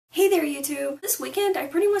Hey there YouTube! This weekend I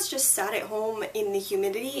pretty much just sat at home in the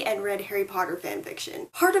humidity and read Harry Potter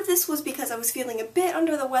fanfiction. Part of this was because I was feeling a bit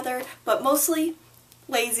under the weather, but mostly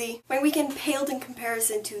lazy. My weekend paled in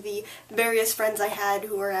comparison to the various friends I had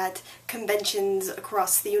who were at conventions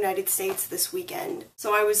across the United States this weekend.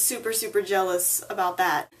 So I was super jealous about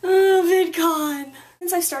that. VidCon!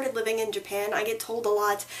 Since I started living in Japan, I get told a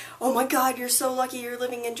lot, "Oh my god, you're so lucky you're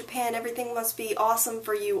living in Japan, everything must be awesome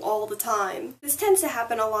for you all the time." This tends to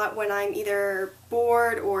happen a lot when I'm either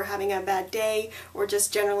bored or having a bad day or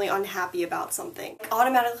just generally unhappy about something.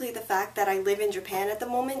 Automatically the fact that I live in Japan at the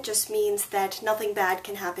moment just means that nothing bad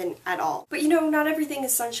can happen at all. But you know, not everything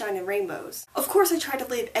is sunshine and rainbows. Of course I try to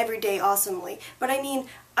live every day awesomely, but I mean,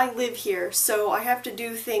 I live here, so I have to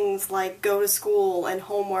do things like go to school and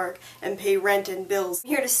homework and pay rent and bills. I'm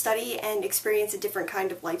here to study and experience a different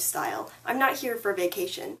kind of lifestyle. I'm not here for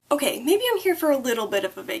vacation. Okay, maybe I'm here for a little bit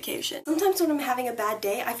of a vacation. Sometimes when I'm having a bad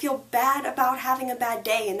day, I feel bad about having a bad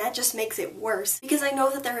day, and that just makes it worse. Because I know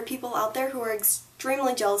that there are people out there who are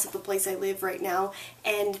extremely jealous of the place I live right now,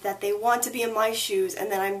 and that they want to be in my shoes, and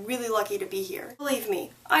that I'm really lucky to be here. Believe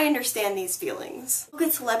me, I understand these feelings. Look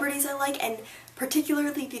at celebrities I like, and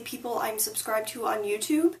particularly the people I'm subscribed to on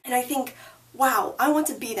YouTube, and I think, wow, I want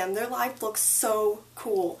to be them. Their life looks so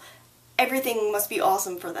cool. Everything must be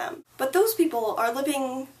awesome for them. But those people are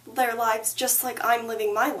living their lives just like I'm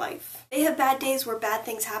living my life. They have bad days where bad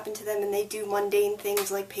things happen to them and they do mundane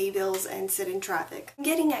things like pay bills and sit in traffic. What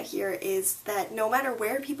I'm getting at here is that no matter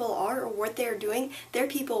where people are or what they're doing, they're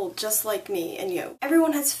people just like me and you.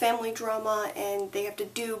 Everyone has family drama and they have to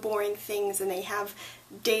do boring things, and they have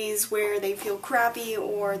days where they feel crappy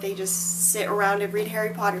or they just sit around and read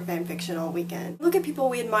Harry Potter fanfiction all weekend. Look at people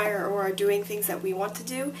we admire or are doing things that we want to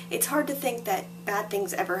do. It's hard to think that bad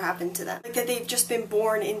things ever happen to them. Like that they've just been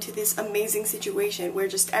born into this amazing situation where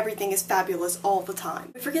just everything is fabulous all the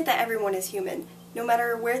time. We forget that everyone is human, no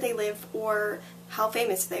matter where they live or how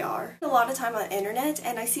famous they are. A lot of time on the internet,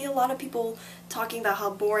 and I see a lot of people talking about how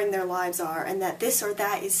boring their lives are and that this or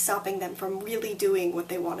that is stopping them from really doing what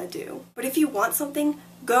they want to do. But if you want something,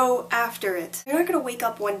 go after it. You're not going to wake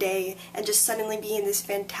up one day and just suddenly be in this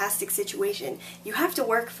fantastic situation. You have to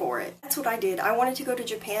work for it. That's what I did. I wanted to go to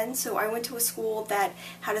Japan, so I went to a school that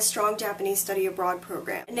had a strong Japanese study abroad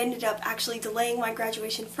program, and ended up actually delaying my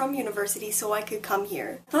graduation from university so I could come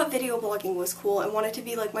here. I thought video blogging was cool and wanted to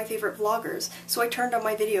be like my favorite vloggers, so I turned on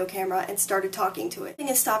my video camera and started talking to it.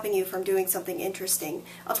 Nothing is stopping you from doing something interesting.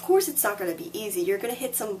 Of course it's not going to be easy. You're going to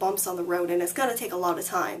hit some bumps on the road and it's going to take a lot of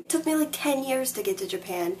time. It took me like 10 years to get to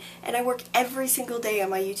Japan, and I work every single day on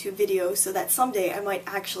my YouTube videos so that someday I might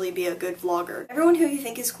actually be a good vlogger. Everyone who you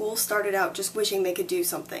think is cool started out just wishing they could do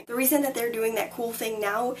something. The reason that they're doing that cool thing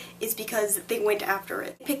now is because they went after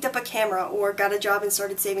it. They picked up a camera or got a job and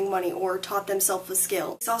started saving money or taught themselves a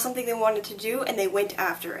skill. They saw something they wanted to do and they went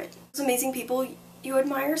after it. Those amazing people you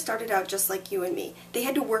admire started out just like you and me. They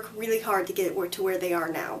had to work really hard to get to where they are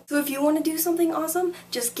now. So if you want to do something awesome,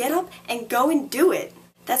 just get up and go and do it.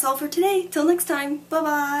 That's all for today. Till next time.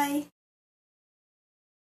 Bye-bye!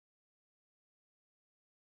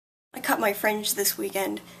 I cut my fringe this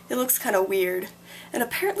weekend. It looks kinda weird. And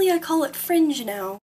apparently I call it fringe now.